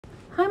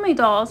Hi my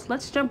dolls,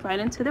 let's jump right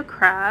into the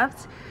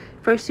craft.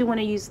 First you want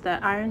to use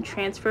the iron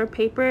transfer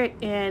paper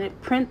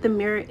and print the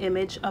mirror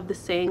image of the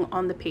saying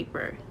on the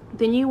paper.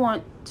 Then you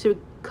want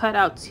to cut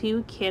out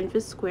 2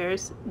 canvas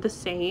squares the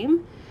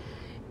same,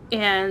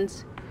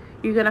 and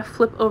you're going to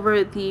flip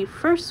over the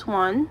first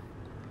one,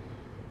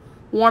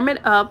 warm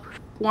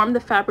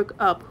the fabric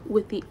up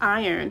with the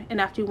iron,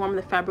 and after you warm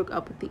the fabric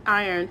up with the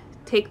iron,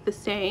 take the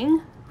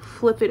saying,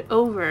 flip it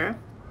over,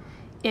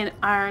 and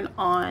iron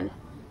on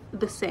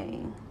the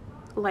saying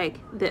like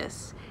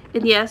this.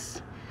 And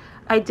yes,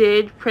 I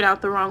did print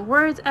out the wrong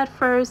words at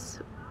first,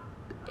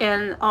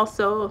 and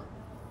also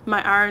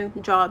my iron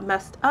job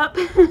messed up.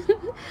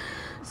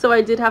 So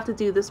I did have to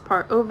do this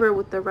part over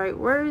with the right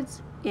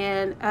words,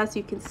 and as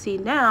you can see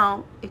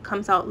now, it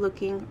comes out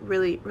looking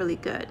really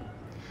good.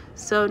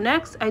 So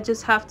next I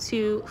just have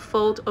to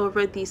fold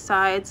over the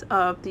sides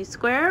of the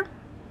square,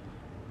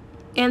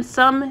 and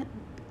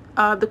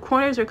the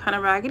corners are kind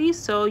of raggedy,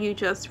 so you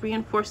just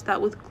reinforce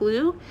that with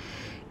glue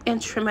and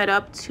trim it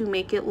up to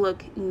make it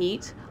look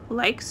neat,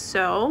 like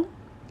so.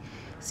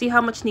 See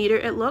how much neater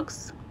it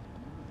looks?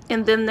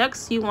 And then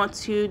next you want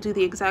to do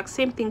the exact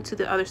same thing to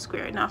the other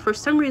square. Now for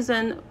some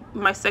reason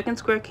my second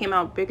square came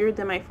out bigger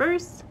than my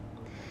first,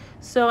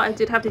 so I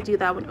did have to do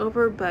that one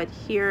over, but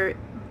here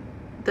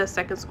the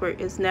second square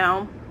is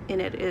now,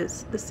 and it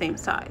is the same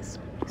size.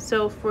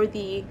 So for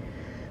the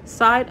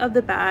side of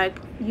the bag,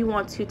 you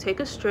want to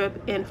take a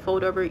strip and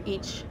fold over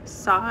each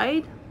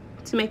side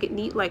to make it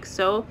neat, like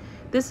so.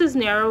 This is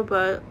narrow,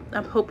 but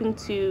I'm hoping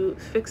to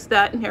fix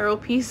that narrow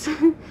piece.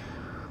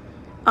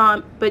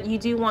 But you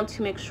do want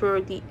to make sure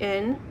the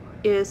end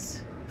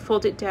is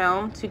folded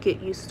down to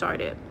get you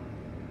started.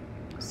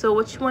 So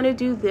what you want to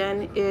do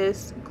then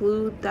is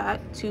glue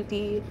that to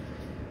the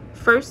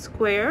first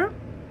square,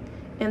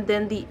 and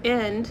then the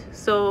end,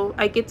 so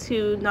I get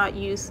to not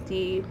use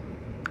the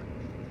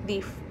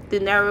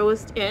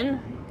narrowest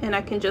end, and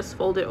I can just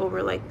fold it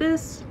over like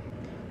this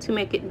to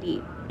make it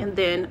neat. And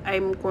then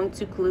I'm going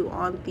to glue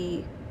on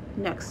the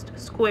next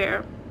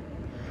square.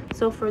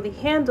 So for the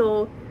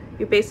handle,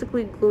 you're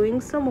basically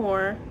gluing some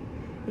more,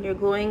 and you're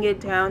gluing it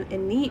down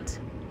and neat,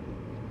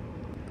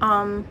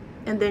 and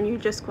then you're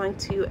just going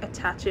to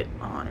attach it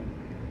on.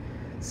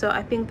 So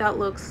I think that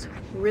looks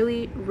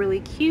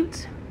really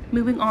cute.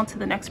 Moving on to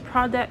the next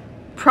project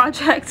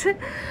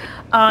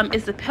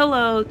is the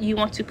pillow. You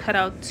want to cut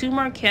out 2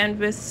 more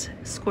canvas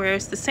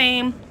squares the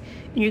same,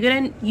 and you're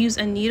going to use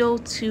a needle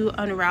to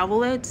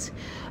unravel it.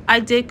 I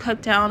did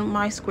cut down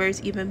my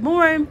squares even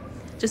more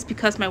just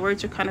because my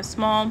words are kind of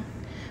small.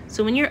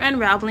 So when you're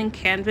unraveling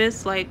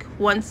canvas, like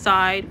one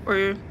side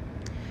or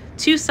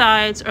 2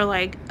 sides are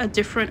like a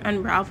different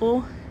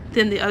unravel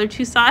than the other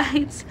 2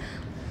 sides,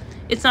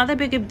 it's not that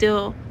big of a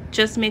deal.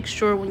 Just make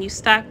sure when you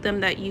stack them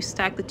that you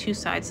stack the 2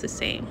 sides the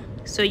same.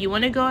 So you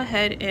want to go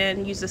ahead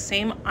and use the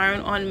same iron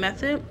on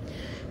method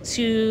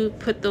to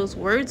put those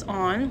words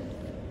on,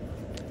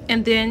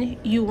 and then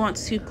you want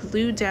to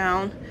glue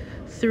down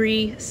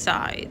 3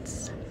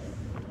 sides.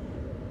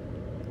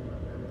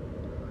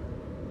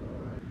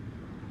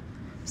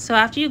 So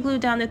after you glue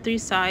down the 3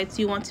 sides,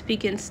 you want to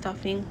begin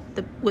stuffing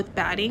with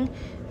batting,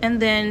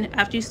 and then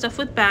after you stuff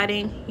with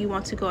batting, you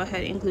want to go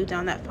ahead and glue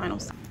down that final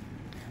side.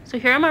 So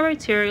here are my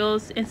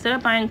materials. Instead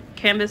of buying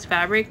canvas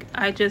fabric,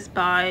 I just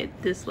buy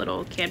this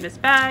little canvas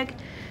bag,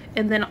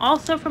 and then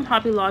also from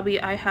Hobby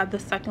Lobby I have the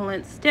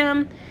succulent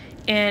stem,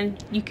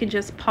 and you can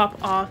just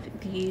pop off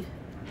the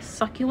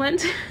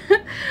succulent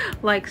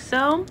like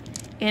so.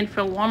 And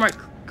from Walmart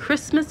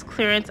Christmas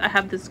clearance, I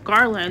have this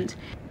garland,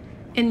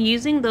 and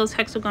using those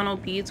hexagonal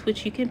beads,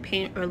 which you can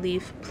paint or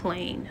leave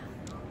plain.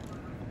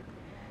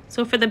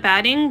 So for the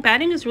batting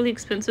is really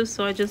expensive,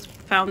 so I just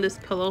found this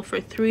pillow for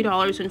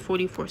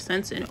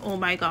 $3.44, and oh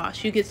my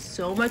gosh, you get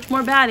so much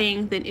more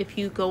batting than if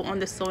you go on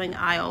the sewing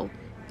aisle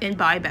and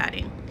buy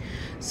batting.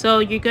 So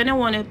you're gonna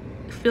want to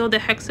fill the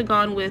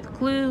hexagon with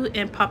glue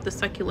and pop the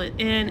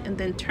succulent in, and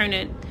then turn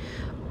it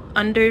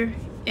under,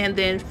 and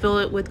then fill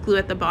it with glue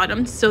at the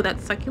bottom so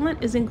that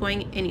succulent isn't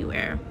going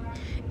anywhere.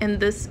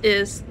 And this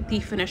is the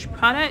finished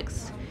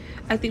products.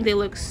 I think they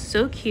look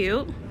so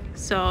cute.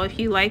 So if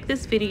you like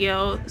this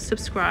video,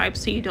 subscribe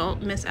so you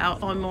don't miss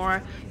out on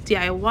more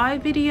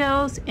DIY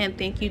videos. And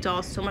thank you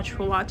dolls so much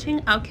for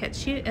watching. I'll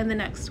catch you in the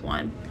next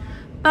one.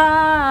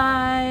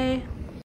 Bye.